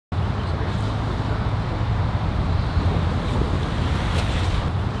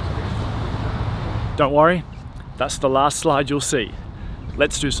Don't worry, that's the last slide you'll see.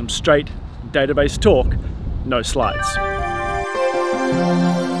 Let's do some straight database talk, no slides.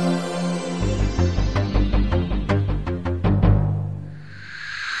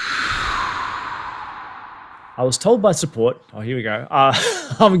 I was told by support, here we go.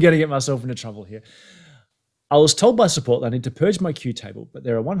 I'm going to get myself into trouble here. I was told by support that I need to purge my queue table, but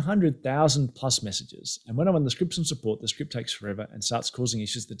there are 100,000 plus messages. And when I'm on the scripts from support, the script takes forever and starts causing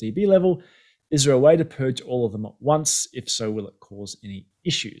issues at the DB level. Is there a way to purge all of them at once? If so, will it cause any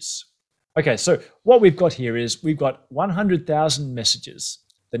issues? Okay, so what we've got here is we've got 100,000 messages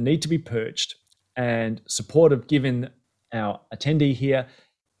that need to be purged, and support have given our attendee here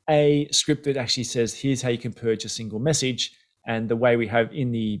a script that actually says, here's how you can purge a single message. And the way we have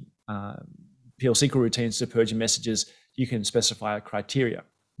in the PL SQL routines to purge messages, you can specify a criteria.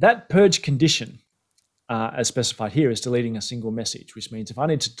 That purge condition, as specified here, is deleting a single message, which means if I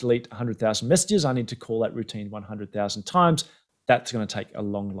need to delete 100,000 messages, I need to call that routine 100,000 times. That's going to take a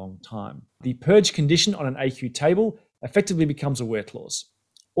long, long time. The purge condition on an AQ table effectively becomes a where clause.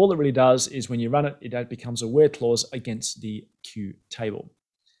 All it really does is when you run it, it becomes a where clause against the queue table.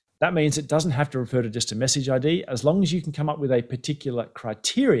 That means it doesn't have to refer to just a message ID. As long as you can come up with a particular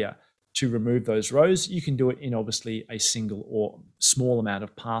criteria to remove those rows, you can do it in obviously a single or small amount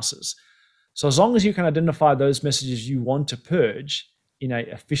of passes. So as long as you can identify those messages you want to purge in an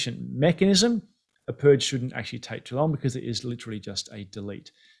efficient mechanism, a purge shouldn't actually take too long because it is literally just a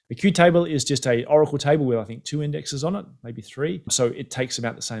delete. The queue table is just an Oracle table with I think 2 indexes on it, maybe 3. So it takes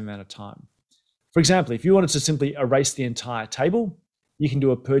about the same amount of time. For example, if you wanted to simply erase the entire table, you can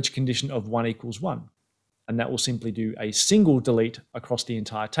do a purge condition of 1 equals 1. And that will simply do a single delete across the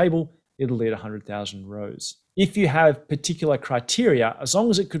entire table. It'll delete 100,000 rows. If you have particular criteria, as long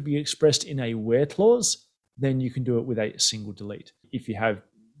as it could be expressed in a where clause, then you can do it with a single delete. If you have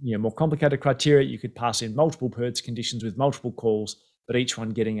more complicated criteria, you could pass in multiple purge conditions with multiple calls, but each one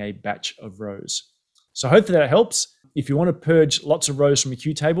getting a batch of rows. So hopefully that helps. If you want to purge lots of rows from a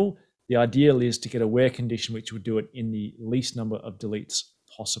queue table, the ideal is to get a where condition which would do it in the least number of deletes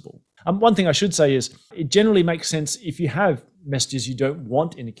possible. One thing I should say is it generally makes sense if you have messages you don't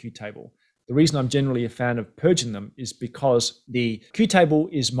want in a queue table. The reason I'm generally a fan of purging them is because the queue table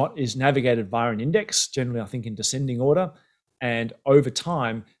is navigated via an index, generally I think in descending order. And over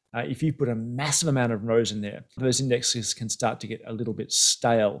time, if you put a massive amount of rows in there, those indexes can start to get a little bit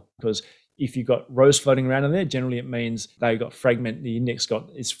stale, because if you've got rows floating around in there, generally it means they got fragment, the index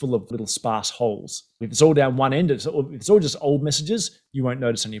is full of little sparse holes. If it's all down one end, if it's all just old messages, you won't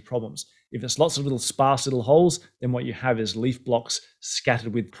notice any problems. If it's lots of little sparse little holes, then what you have is leaf blocks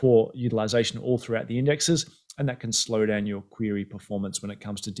scattered with poor utilization all throughout the indexes, and that can slow down your query performance when it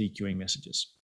comes to dequeuing messages.